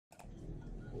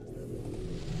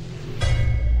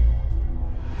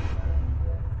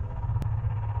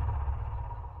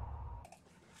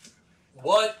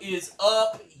What is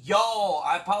up, y'all?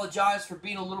 I apologize for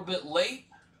being a little bit late.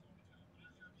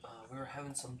 We were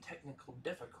having some technical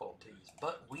difficulties,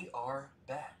 but we are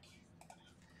back.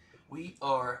 We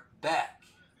are back.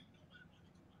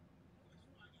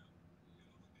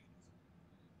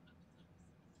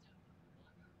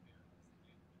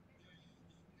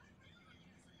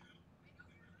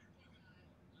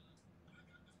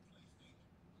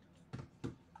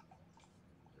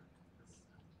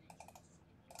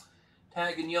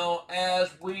 Tagging y'all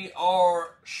as we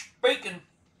are speaking.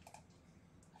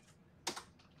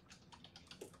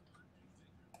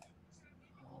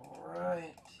 All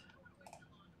right.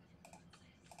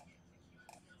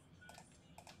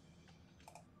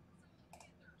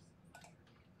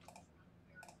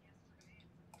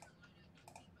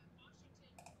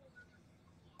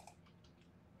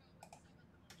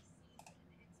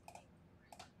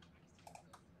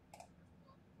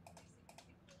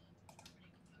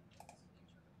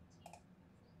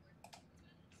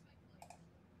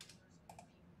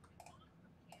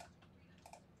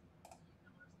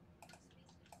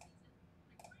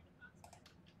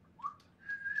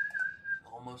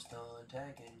 Almost done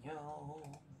tagging y'all.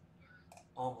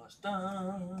 Almost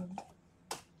done.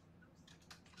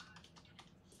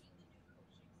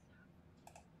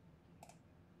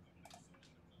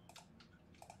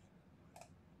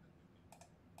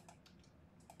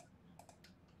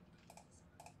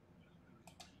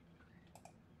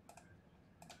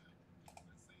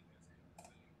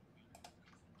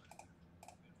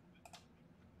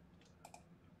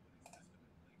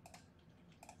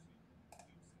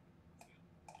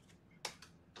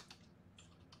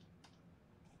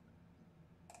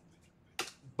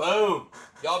 Boom.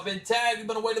 Y'all been tagged. You're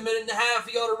going to wait a minute and a half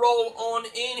for y'all to roll on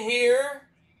in here.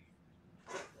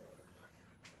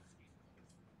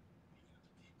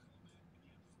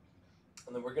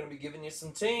 And then we're going to be giving you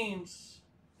some teams.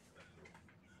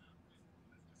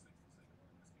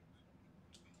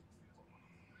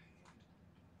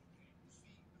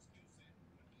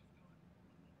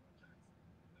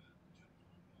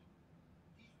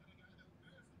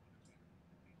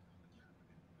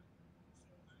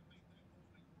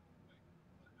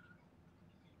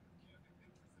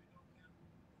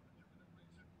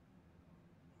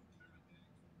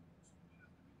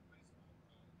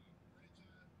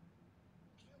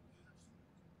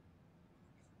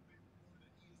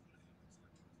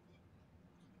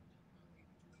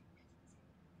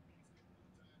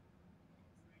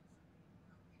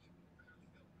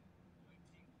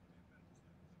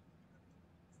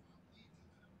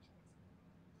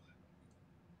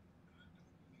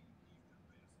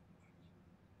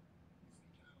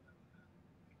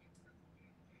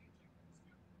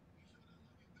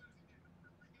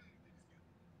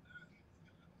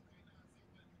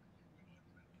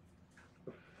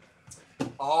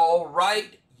 All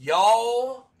right,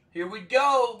 y'all. Here we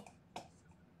go.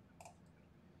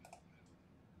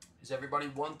 Is everybody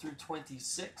 1 through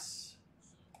 26?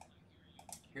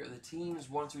 Here are the teams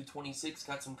 1 through 26.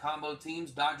 Got some combo teams.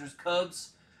 Dodgers,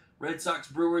 Cubs, Red Sox,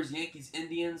 Brewers, Yankees,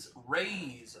 Indians,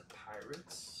 Rays,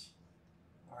 Pirates.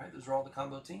 All right, those are all the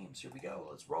combo teams. Here we go.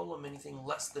 Let's roll them. Anything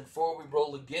less than 4, we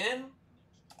roll again.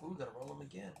 Ooh, gotta roll them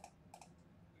again.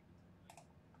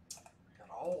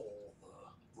 Got all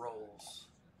the rolls.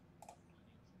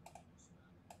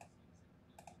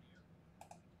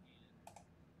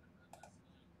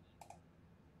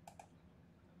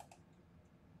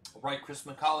 All right, Chris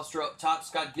McAllister up top.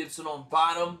 Scott Gibson on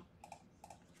bottom.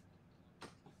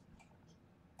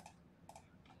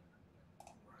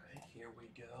 All right, here we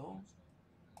go.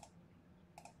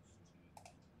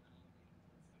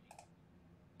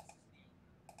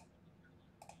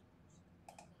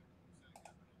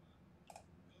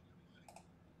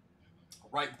 All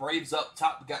right, Braves up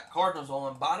top. We got Cardinals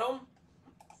on bottom.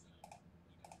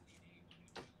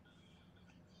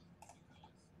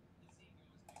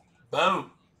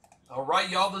 Boom. All right,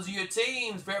 y'all, those are your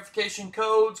teams. Verification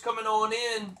codes coming on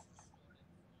in.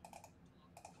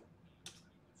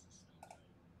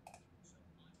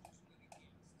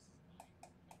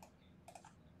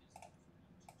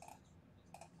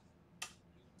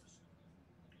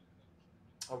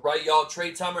 All right, y'all,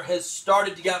 trade timer has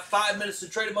started. You got 5 minutes to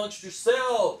trade amongst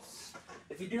yourselves.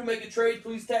 If you do make a trade,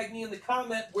 please tag me in the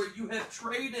comment where you have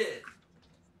traded.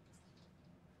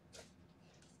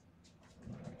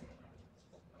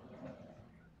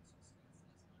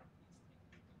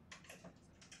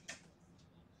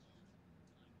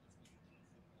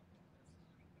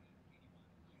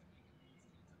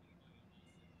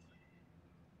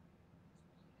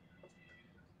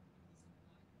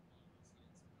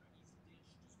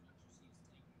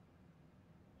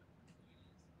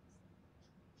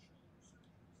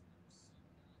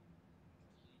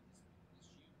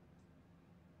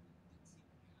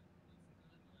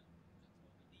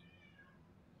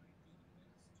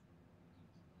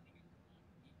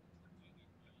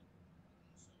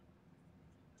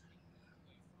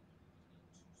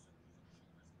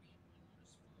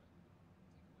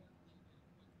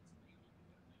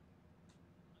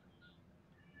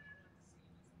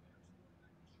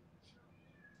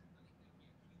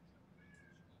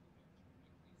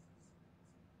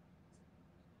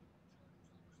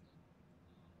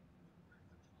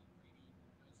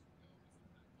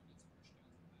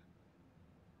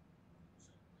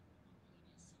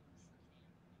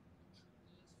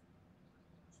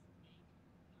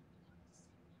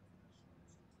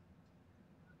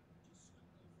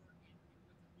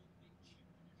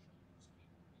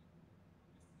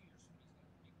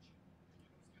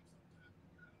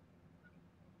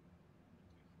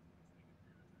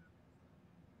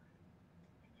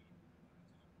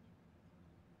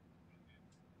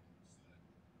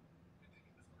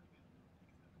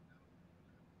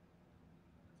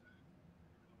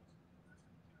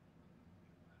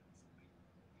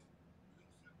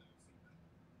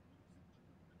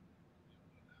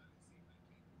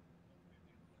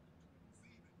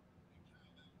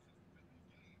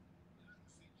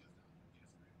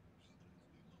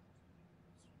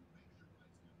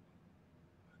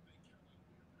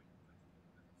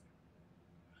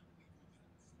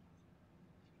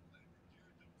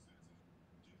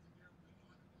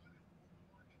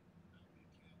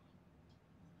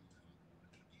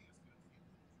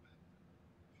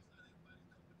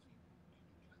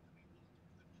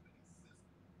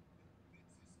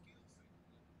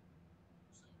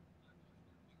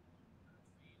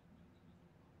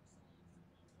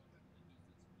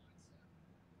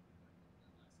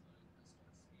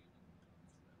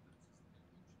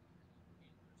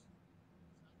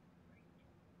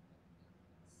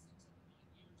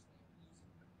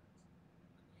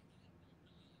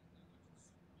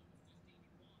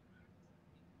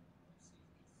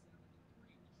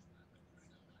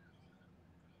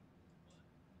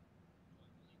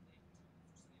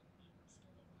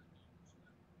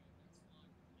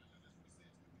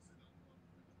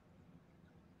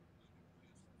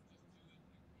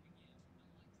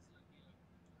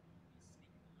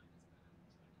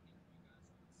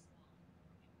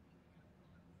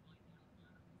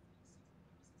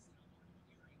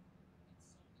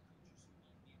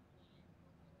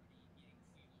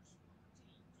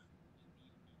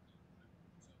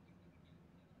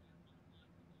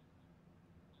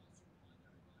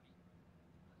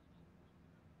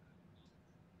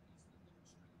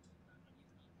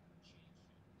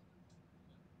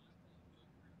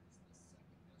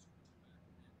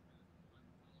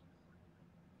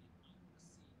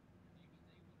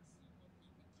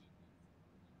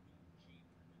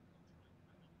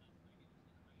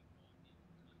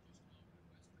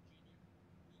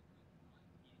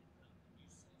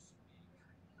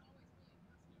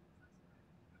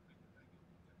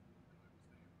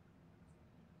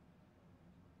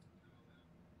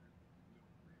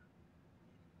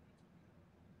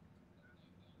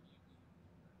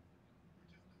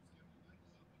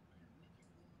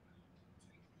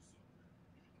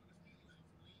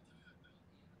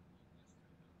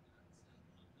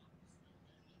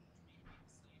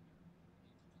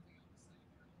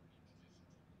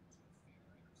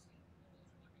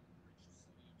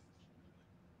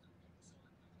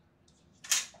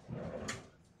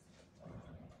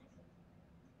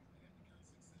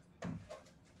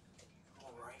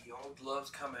 Gold gloves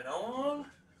coming on.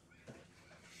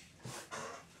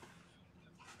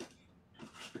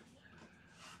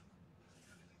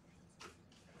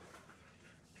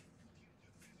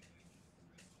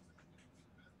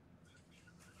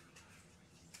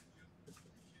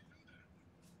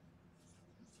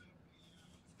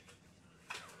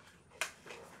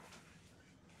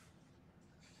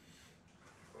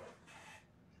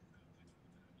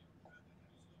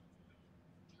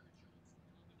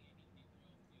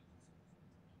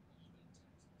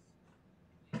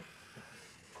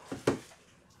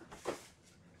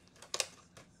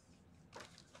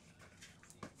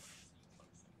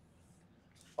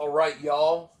 All right,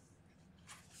 y'all.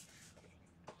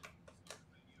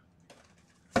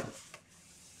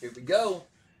 Here we go.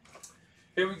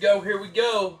 Here we go. Here we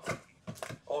go.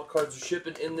 All cards are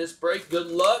shipping in this break. Good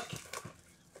luck.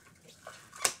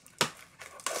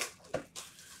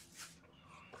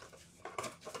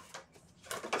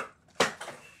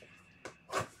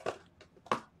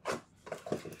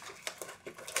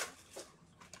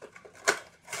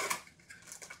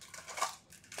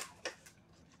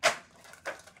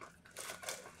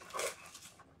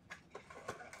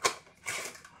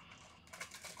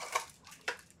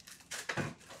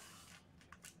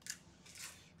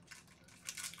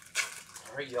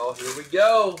 All right, y'all, here we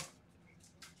go.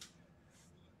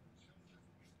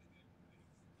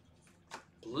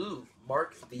 Blue,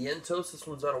 Mark Vientos. This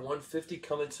one's out of 150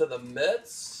 coming to the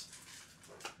Mets.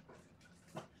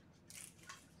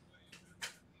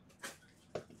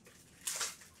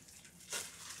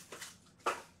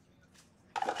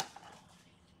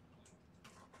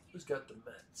 Who's got the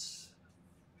Mets?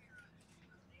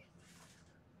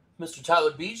 Mr.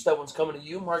 Tyler Beach, that one's coming to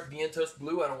you. Mark Vientos,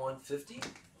 blue out of 150.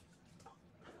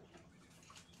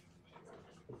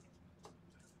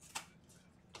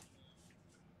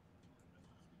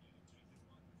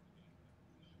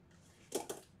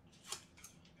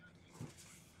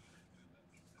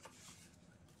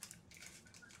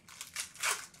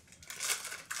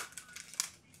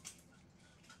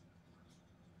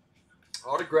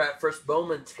 Autograph, first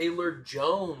Bowman, Taylor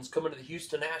Jones coming to the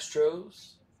Houston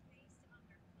Astros.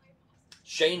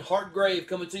 Shane Hartgrave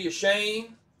coming to you,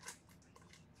 Shane.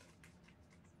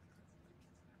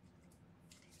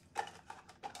 Coming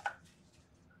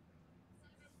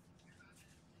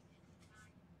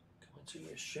to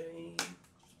you, Shane.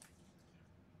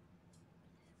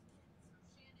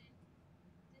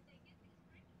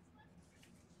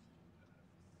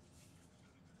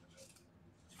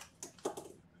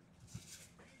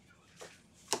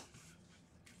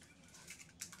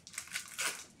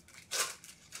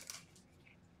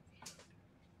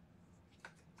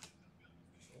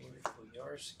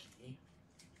 Yarski.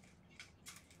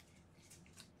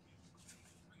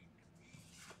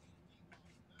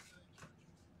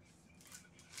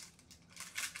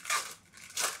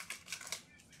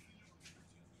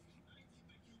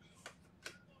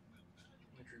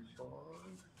 Andrew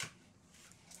Vaughn.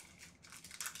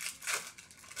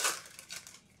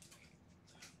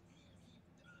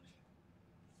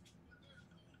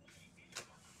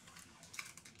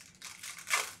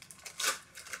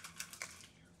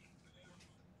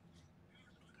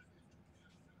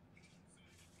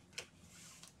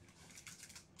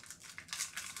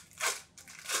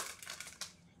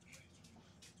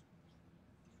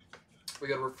 We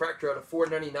got a refractor out of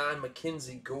 499,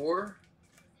 Mackenzie Gore.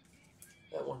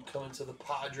 That one coming to the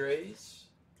Padres.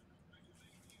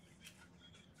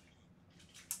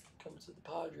 Coming to the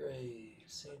Padres,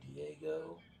 San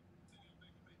Diego.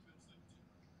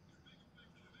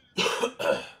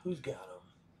 Who's got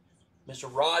him? Mr.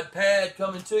 Rod Pad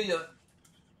coming to you.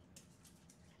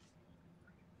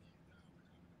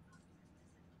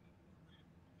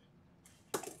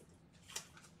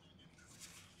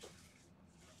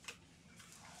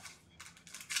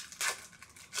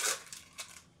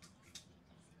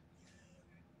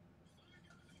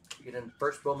 We get in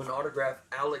first Bowman autograph,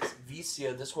 Alex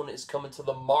Vicia. This one is coming to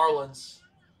the Marlins.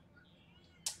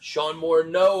 Sean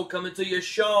Morneau coming to you,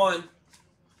 Sean.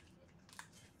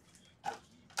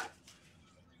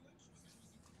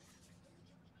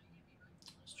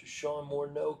 Mr. Sean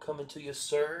Morneau coming to you,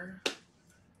 sir.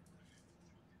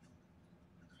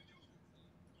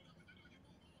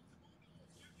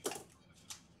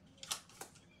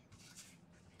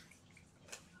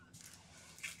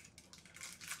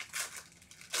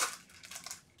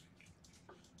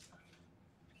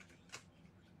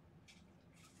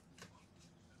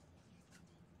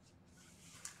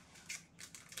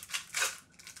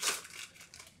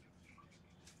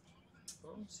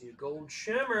 See a gold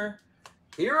shimmer.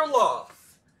 Kirilloff.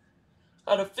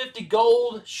 Out of 50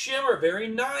 gold shimmer. Very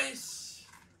nice.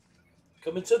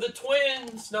 Coming to the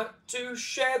Twins. Not too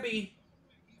shabby.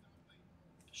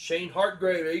 Shane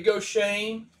Hartgrave. There you go,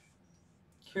 Shane.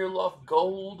 Kirilloff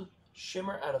Gold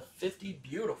Shimmer out of 50.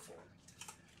 Beautiful.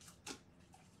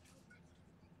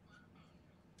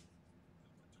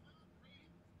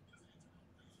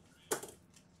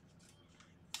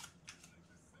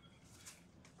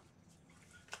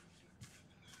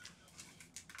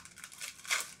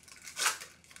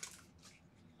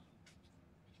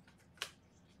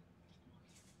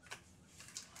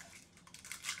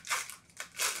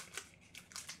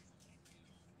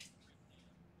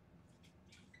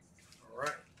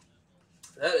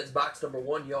 That is box number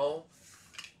 1, y'all.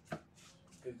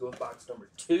 Gonna go with box number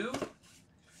 2.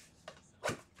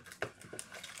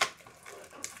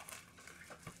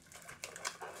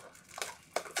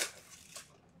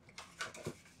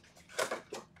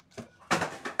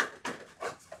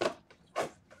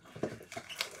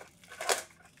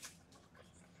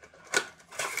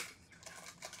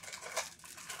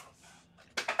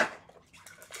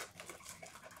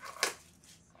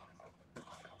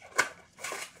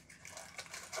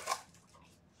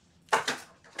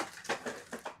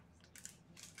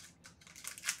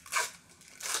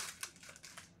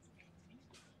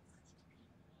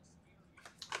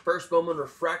 First Bowman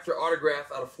refractor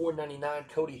autograph out of 499.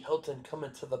 Cody Hilton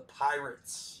coming to the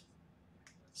Pirates.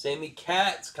 Sammy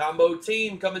Katz, combo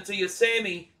team coming to you,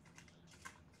 Sammy.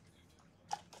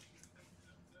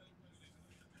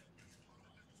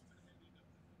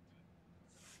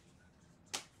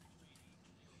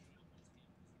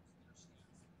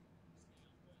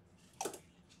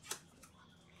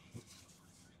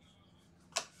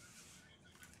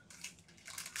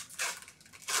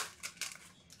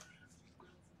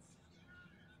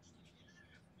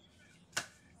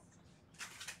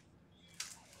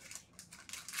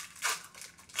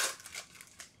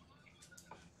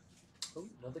 Oh,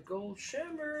 another gold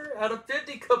shimmer out of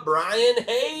 50. Brian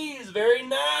Hayes, very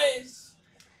nice.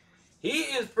 He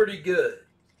is pretty good.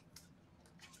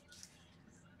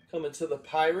 Coming to the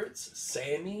Pirates,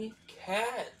 Sammy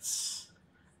Katz.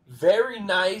 Very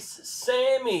nice,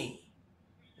 Sammy.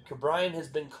 Brian has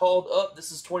been called up.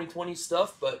 This is 2020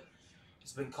 stuff, but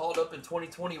he's been called up in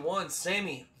 2021.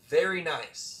 Sammy, very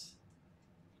nice.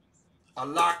 I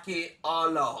like it a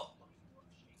lot.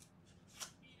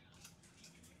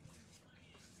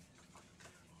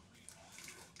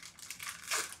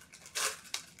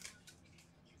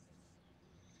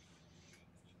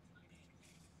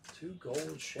 Two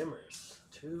gold shimmers.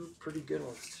 Two pretty good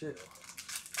ones, too.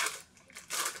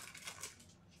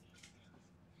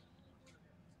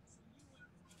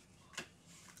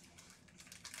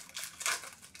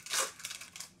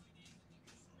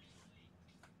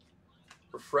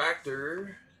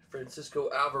 Refractor,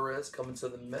 Francisco Alvarez coming to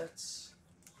the Mets.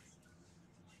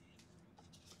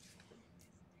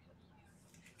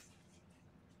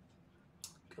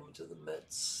 Coming to the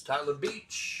Mets, Tyler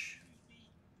Beach.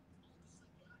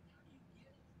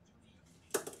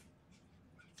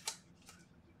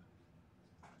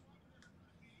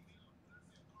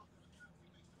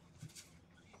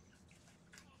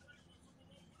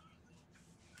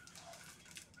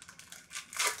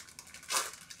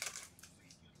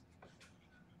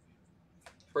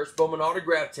 First Bowman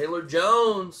autograph, Taylor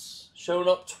Jones. Showing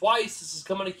up twice. This is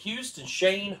coming to Houston.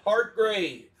 Shane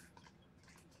Hartgrave.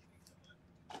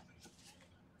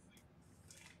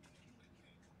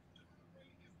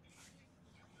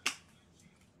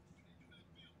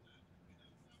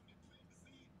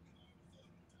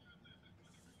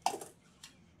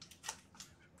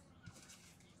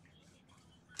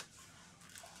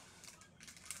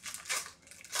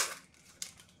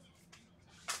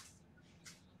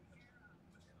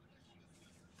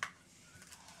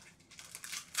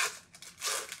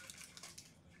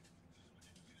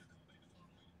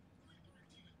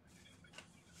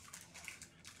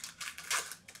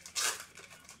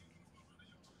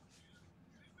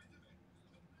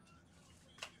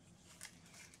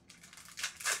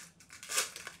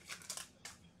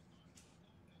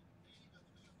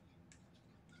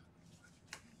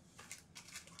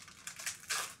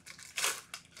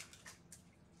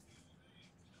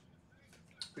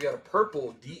 We got a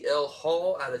purple DL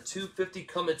Hall out of 250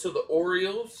 coming to the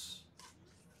Orioles.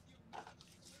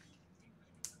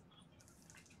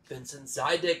 Vincent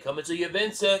Zydek coming to you,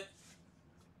 Vincent.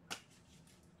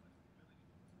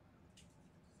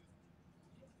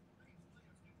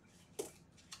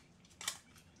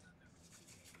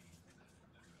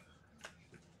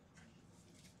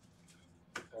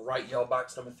 All right, y'all,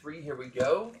 box number 3. Here we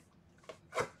go.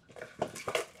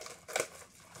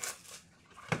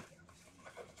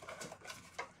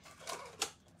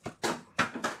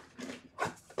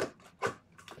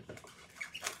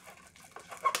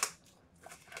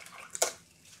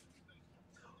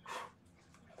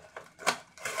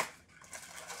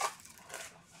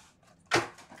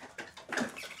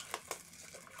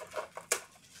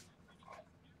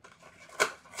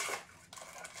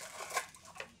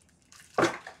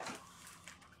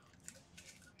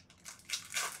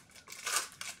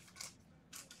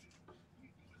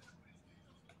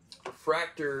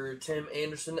 Refractor Tim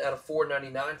Anderson out of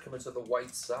 499 coming to the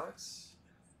White Sox.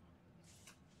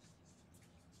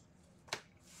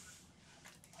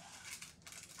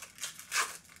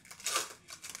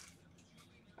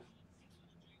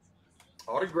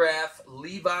 Autograph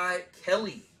Levi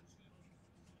Kelly.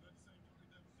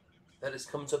 That is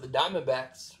coming to the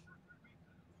Diamondbacks.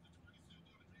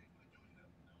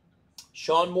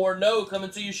 Sean Morneau coming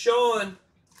to you, Sean.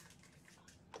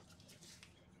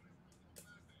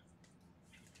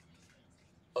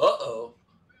 Uh-oh.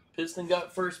 Piston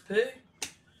got first pick.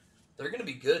 They're going to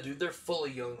be good, dude. They're full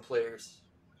of young players.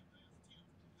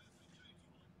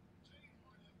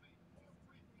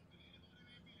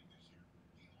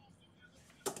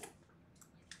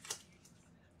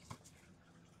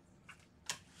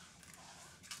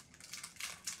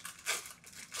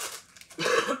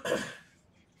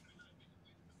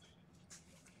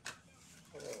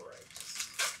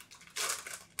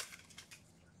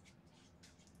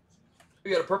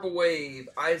 We got a Purple Wave,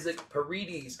 Isaac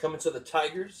Paredes coming to the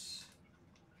Tigers.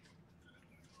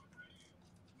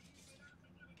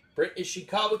 Brent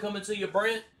Ishikawa coming to you,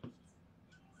 Brent.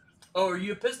 Oh, are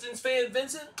you a Pistons fan,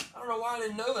 Vincent? I don't know why I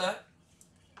didn't know that.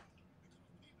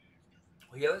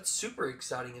 Well, yeah, that's super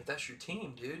exciting if that's your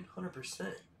team, dude.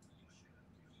 100%.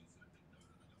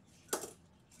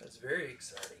 That's very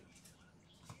exciting.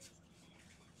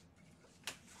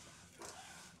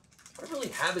 I don't really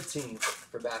have a team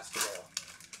for basketball.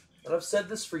 And I've said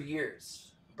this for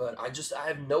years, but I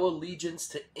have no allegiance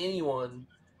to anyone,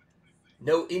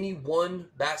 any one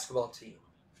basketball team.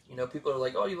 You know, people are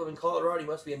like, oh, you live in Colorado, you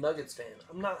must be a Nuggets fan.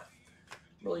 I'm not.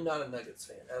 I'm really not a Nuggets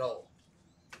fan at all.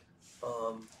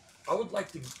 I would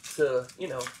like to you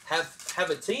know,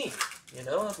 have a team. You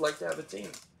know, I'd like to have a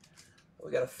team. We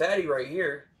got a fatty right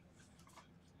here.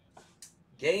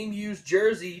 Game used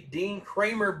jersey, Dean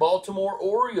Kramer, Baltimore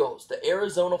Orioles, the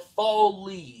Arizona Fall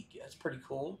League. That's pretty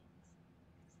cool.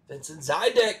 Vincent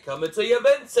Zydek coming to you,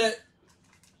 Vincent.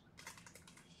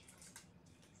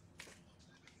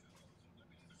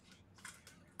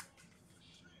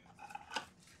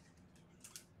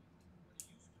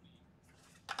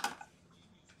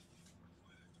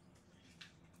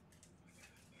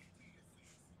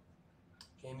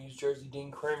 Game used jersey,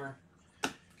 Dean Kramer.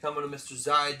 Coming to Mr.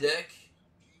 Zydek.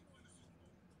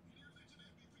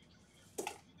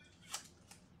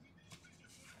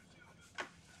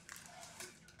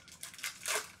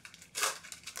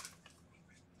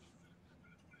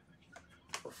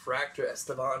 Refractor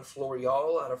Estevan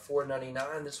Florial out of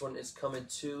 499. This one is coming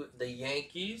to the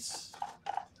Yankees.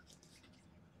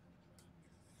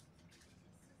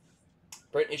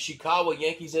 Brent Ishikawa,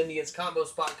 Yankees Indians combo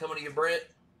spot coming to you, Brent.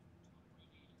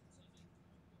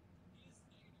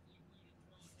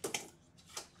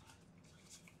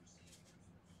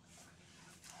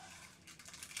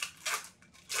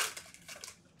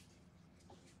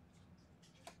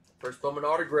 First Bowman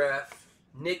autograph,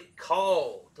 Nick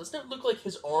Call. Doesn't it look like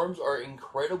his arms are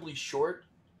incredibly short?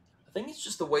 I think it's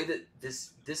just the way that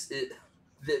this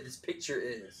picture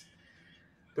is.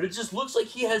 But it just looks like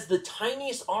he has the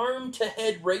tiniest arm to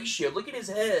head ratio. Look at his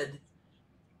head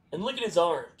and look at his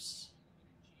arms.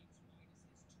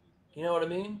 You know what I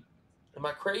mean? Am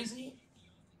I crazy?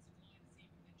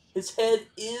 His head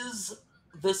is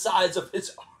the size of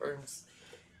his arms.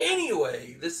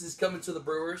 Anyway, this is coming to the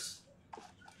Brewers.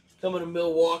 Coming to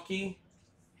Milwaukee.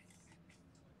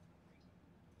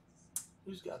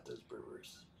 Who's got those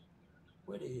Brewers?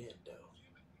 Where they at, though?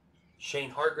 Shane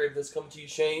Hargrave, that's coming to you,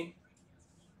 Shane.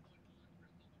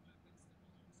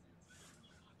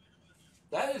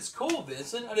 That is cool,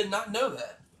 Vincent. I did not know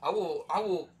that. I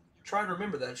will try to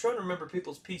remember that. I'm trying to remember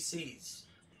people's PCs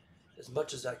as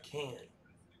much as I can.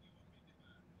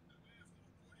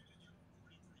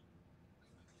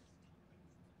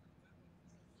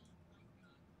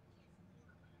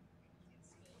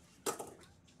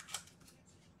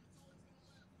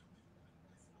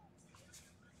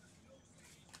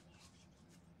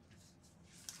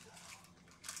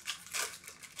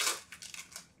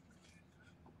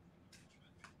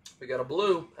 We got a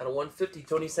blue at a 150,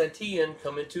 Tony Santillan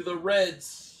coming to the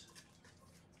Reds.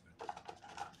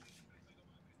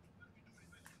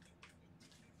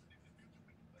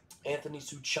 Anthony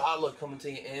Suchala coming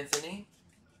to you, Anthony.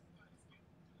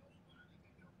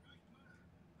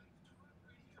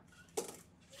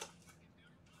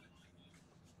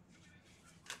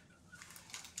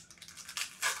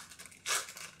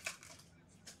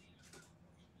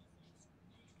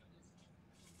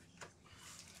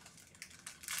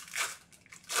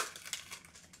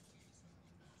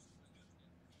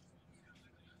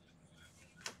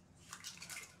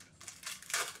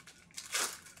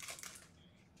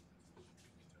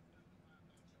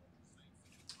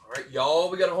 y'all.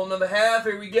 We got a whole nother half.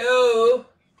 Here we go.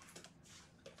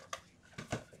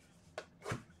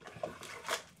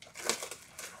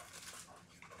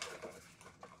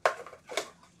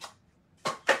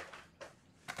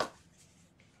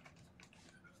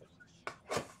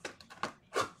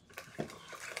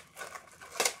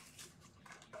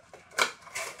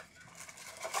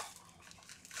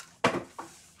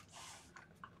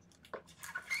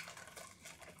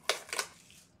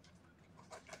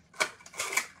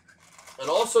 And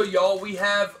also, y'all, we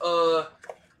have a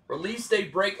release day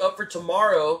break up for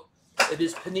tomorrow. It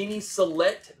is Panini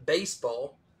Select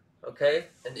Baseball, okay?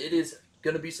 And it is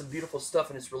going to be some beautiful stuff,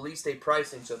 and it's release day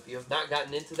pricing. So if you have not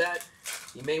gotten into that,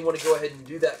 you may want to go ahead and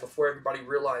do that before everybody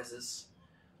realizes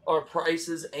our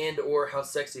prices and or how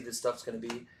sexy this stuff's going to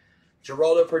be.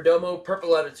 Geraldo Perdomo,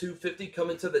 purple out of 250,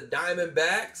 coming to the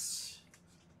Diamondbacks.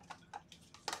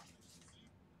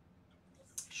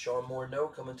 Sean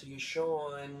Morneau coming to you,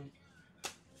 Sean.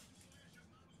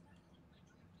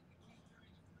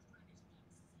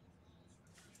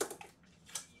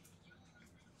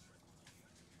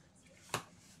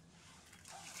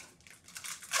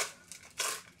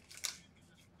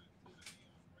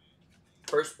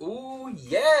 First, ooh,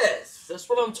 yes! That's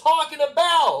what I'm talking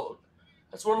about!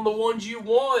 That's one of the ones you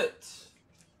want.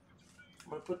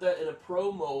 I'm going to put that in a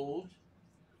pro mold.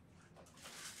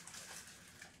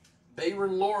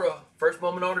 Bayron Laura, first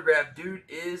moment autograph. Dude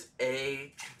is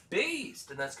a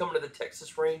beast. And that's coming to the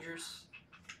Texas Rangers.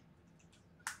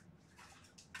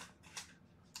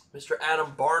 Mr.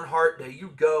 Adam Barnhart, there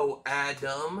you go,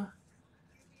 Adam.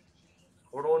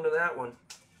 Hold on to that one.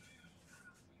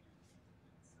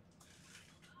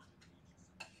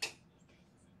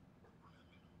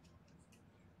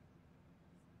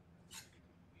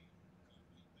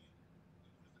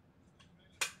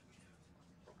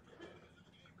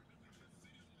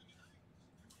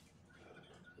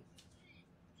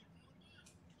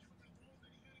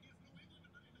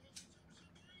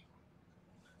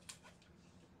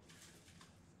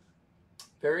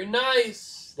 Very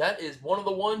nice. That is one of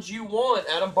the ones you want.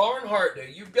 Adam Barnhart, there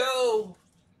you go.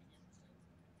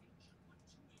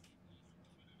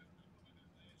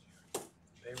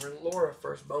 Bayron Laura,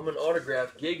 first moment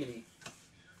autograph. Giggity.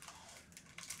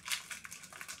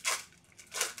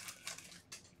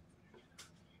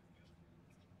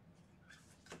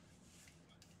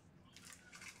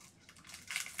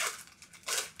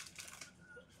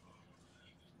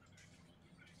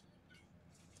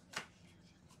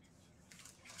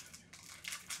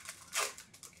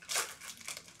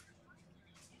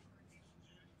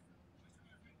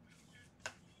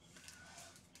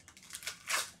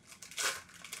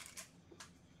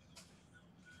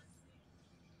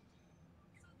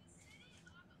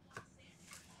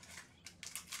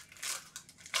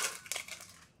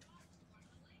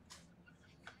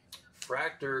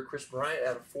 Fractor, Chris Bryant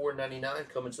out of $4.99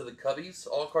 coming to the Cubbies.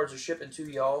 All cards are shipping to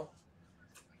y'all.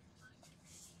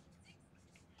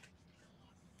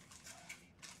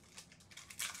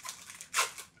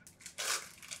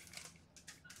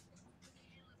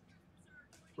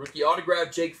 Rookie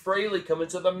autograph, Jake Fraley coming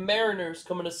to the Mariners,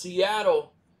 coming to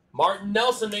Seattle. Martin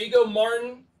Nelson, there you go,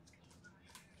 Martin.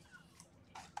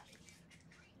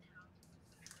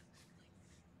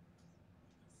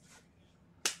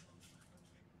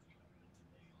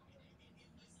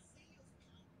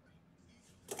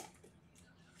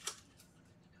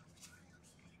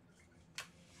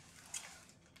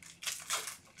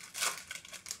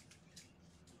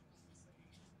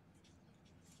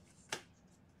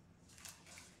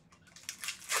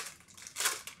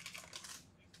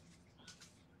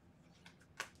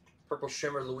 Purple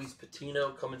Shimmer, Luis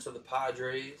Patino coming to the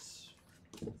Padres.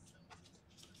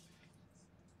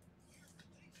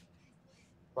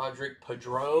 Roderick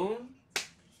Padron.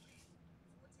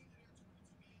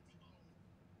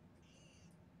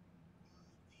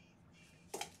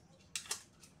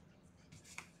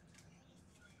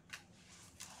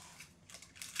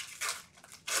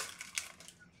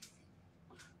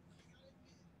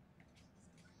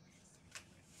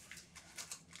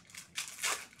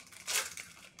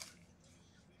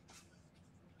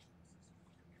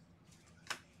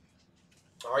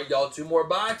 All right, y'all, 2 more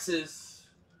boxes.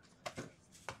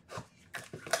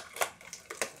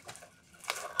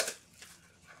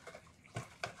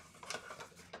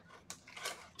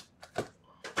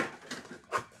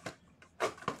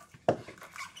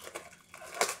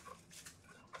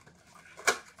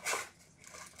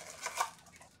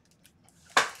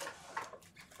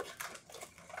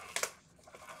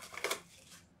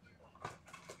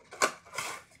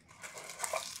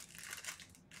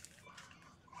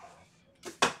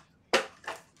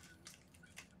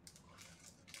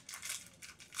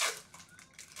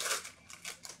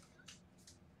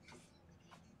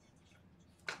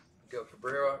 Miguel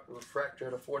Cabrera, refractor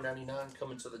at a $4.99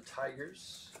 coming to the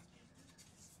Tigers.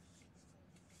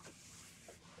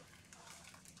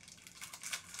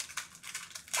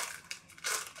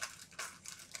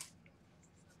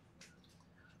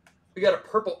 We got a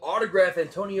purple autograph,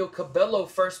 Antonio Cabello,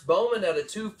 first Bowman at a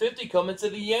 $2.50 coming to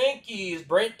the Yankees.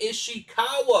 Brent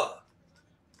Ishikawa.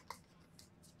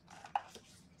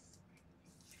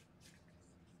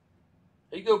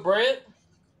 There you go, Brent.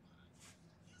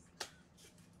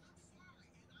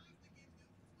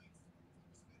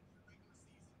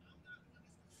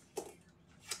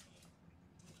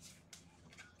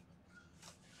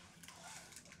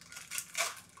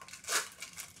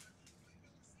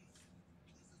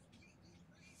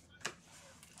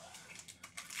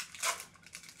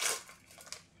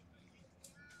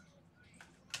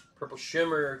 Purple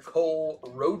Shimmer, Cole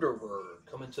Roederer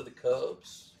coming to the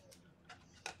Cubs.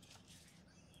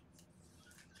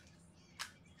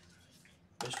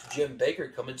 Mr. Jim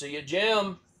Baker coming to you,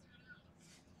 Jim.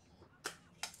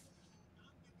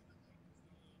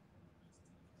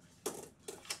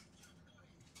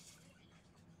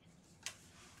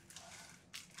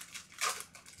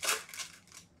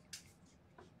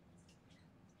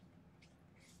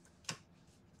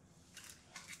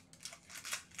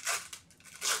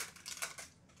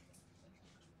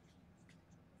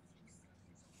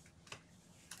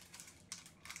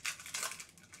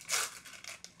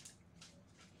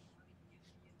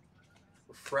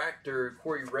 Refractor,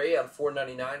 Corey Ray out of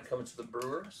 $4.99 coming to the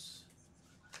Brewers.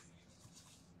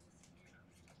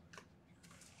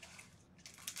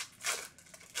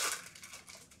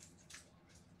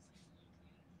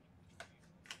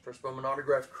 First Bowman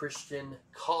autograph, Christian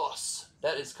Koss.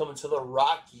 That is coming to the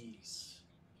Rockies.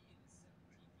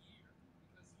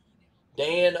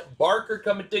 Dan Barker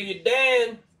coming to you,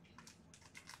 Dan.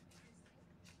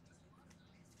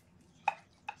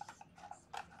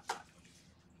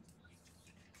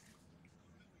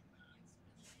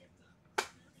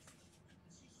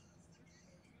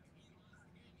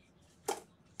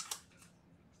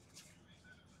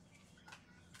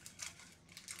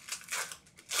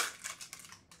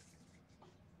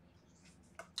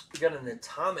 We got an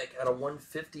atomic out of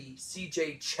 150.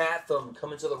 CJ Chatham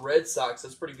coming to the Red Sox.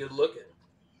 That's pretty good looking.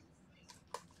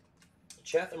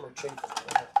 Chatham or Chatham?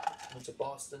 Coming to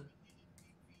Boston.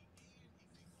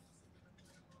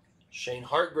 Shane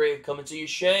Hartgrave coming to you,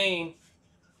 Shane.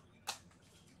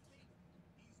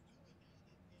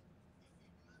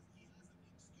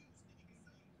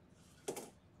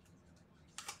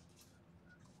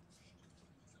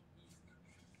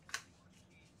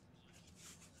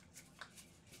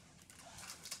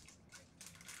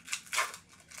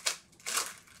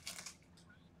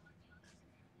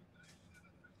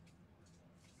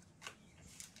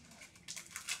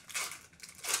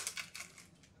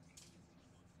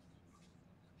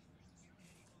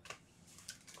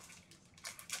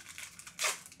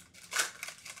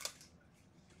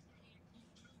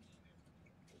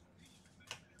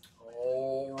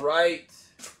 All right.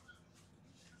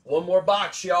 One more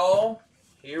box, y'all.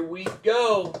 Here we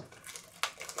go.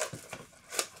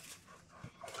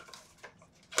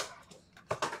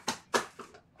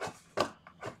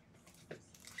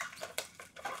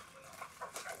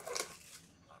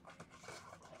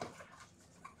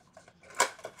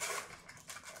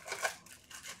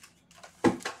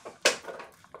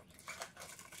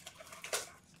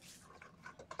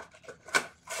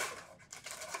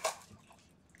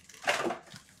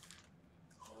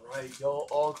 All right, y'all.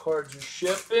 All cards are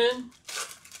shipping.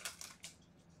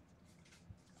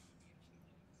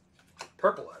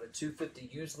 Purple out of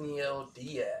 250, Yusniel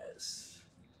Diaz.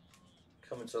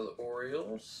 Coming to the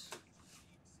Orioles.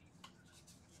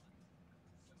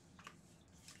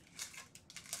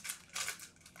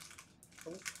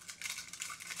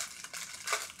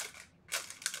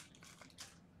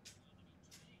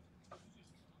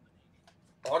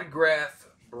 Autograph,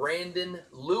 Brandon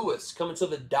Lewis coming to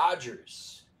the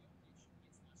Dodgers.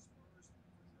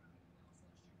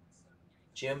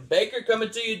 Jim Baker coming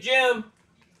to you, Jim.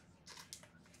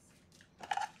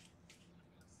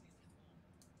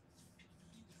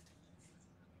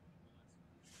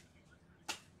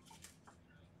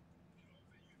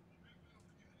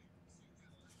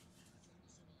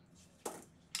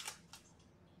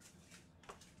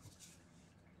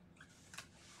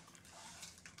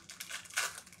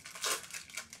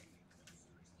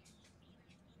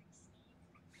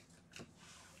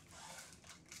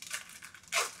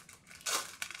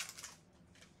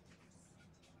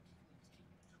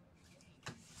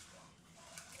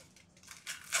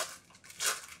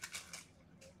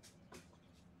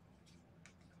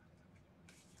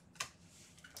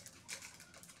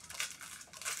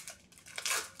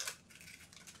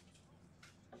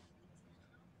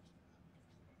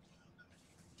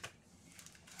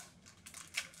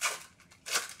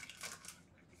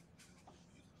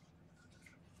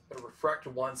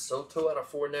 refractor Juan Soto out of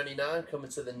 499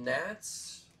 coming to the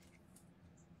Nats.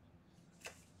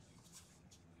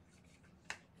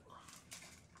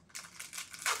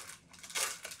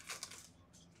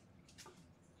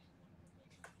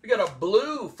 We got a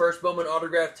blue first Bowman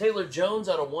autograph Taylor Jones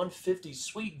out of 150.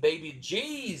 Sweet baby.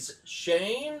 Jeez,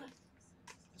 Shane.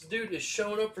 This dude is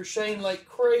showing up for Shane like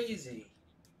crazy.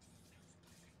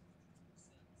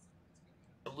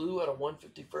 Blue out of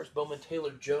 150 first Bowman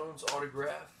Taylor Jones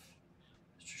autograph.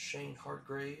 Mr. Shane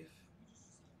Hargrave.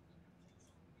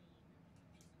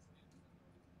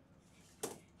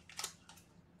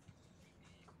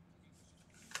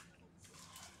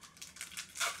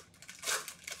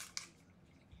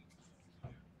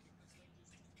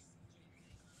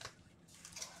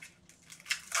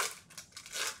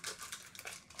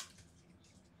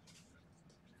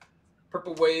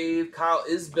 Purple Wave, Kyle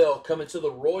Isbell coming to the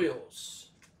Royals.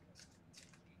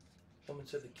 Coming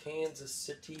to the Kansas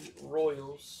City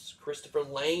Royals. Christopher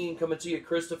Lane coming to you,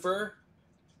 Christopher.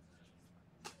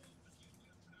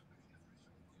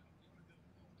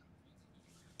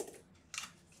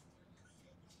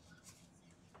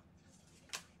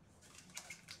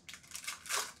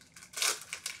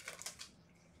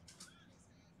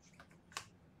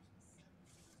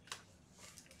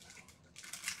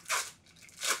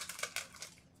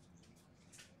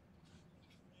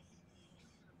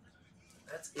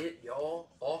 That's it, y'all.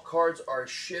 All cards are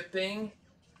shipping.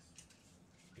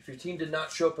 If your team did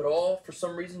not show up at all, for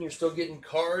some reason, you're still getting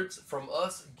cards from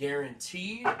us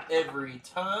guaranteed every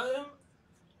time.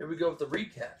 Here we go with the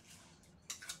recap.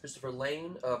 Christopher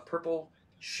Lane, Purple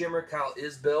Shimmer, Kyle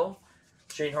Isbell.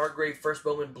 Shane Hargrave, first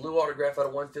Bowman Blue autograph out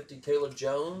of 150, Taylor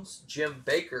Jones. Jim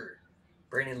Baker,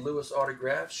 Brandon Lewis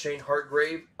autograph. Shane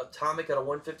Hargrave, Atomic out of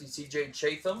 150, CJ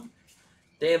Chatham.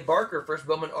 Dan Barker, first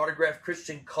Bowman autograph,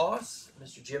 Christian Koss.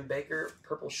 Mr. Jim Baker,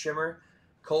 Purple Shimmer,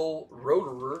 Cole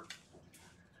Roederer.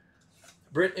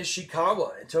 Brent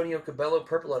Ishikawa, Antonio Cabello,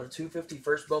 purple out of 250,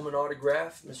 first Bowman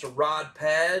autograph. Mr. Rod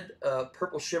Pad,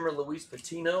 Purple Shimmer, Luis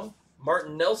Patino.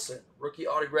 Martin Nelson, rookie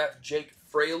autograph, Jake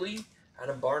Fraley.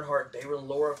 Adam Barnhart, Bayron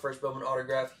Lora, first Bowman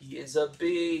autograph. He is a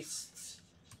beast.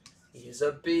 He is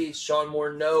a beast. Sean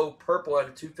Morneau, purple out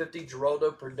of 250,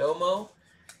 Geraldo Perdomo.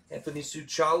 Anthony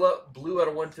Suchala, blue out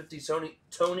of 150,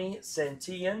 Tony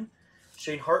Santillan.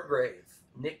 Shane Hargrave,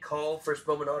 Nick Call, first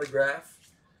Bowman autograph.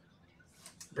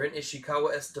 Brent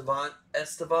Ishikawa,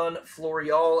 Estevan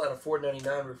Florial out of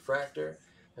 499 refractor.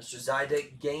 Mr.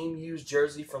 Zydek, game used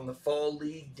jersey from the Fall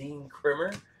League, Dean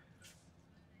Krimmer.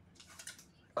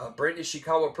 Brent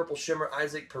Ishikawa, Purple Shimmer,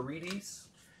 Isaac Paredes.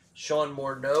 Sean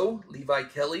Morneau, Levi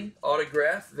Kelly,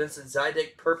 autograph. Vincent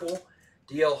Zydek, purple,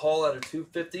 DL Hall out of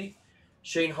 250.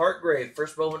 Shane Hargrave,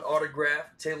 first Bowman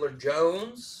autograph, Taylor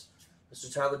Jones.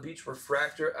 Mr. Tyler Beach,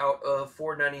 refractor out of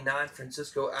 499,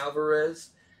 Francisco Alvarez.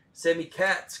 Sammy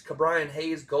Katz, Cabrian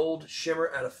Hayes, gold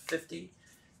shimmer out of 50.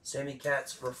 Sammy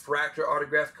Katz, refractor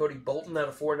autograph, Cody Bolton out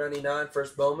of 499,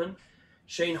 first Bowman.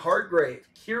 Shane Hargrave,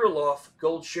 Kirilloff,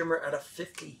 gold shimmer out of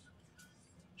 50.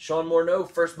 Sean Morneau,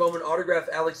 first Bowman autograph,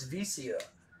 Alex Vicia.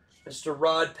 Mr.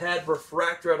 Rod Pad,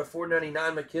 refractor out of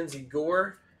 499, Mackenzie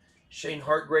Gore. Shane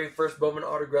Hargrave, first Bowman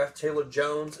autograph, Taylor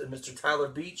Jones. And Mr. Tyler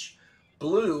Beach,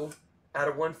 blue out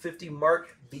of 150,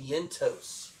 Mark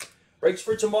Vientos. Breaks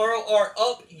for tomorrow are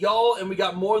up, y'all, and we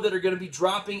got more that are going to be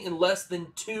dropping in less than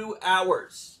 2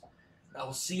 hours. I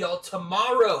will see y'all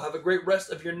tomorrow. Have a great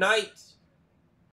rest of your night.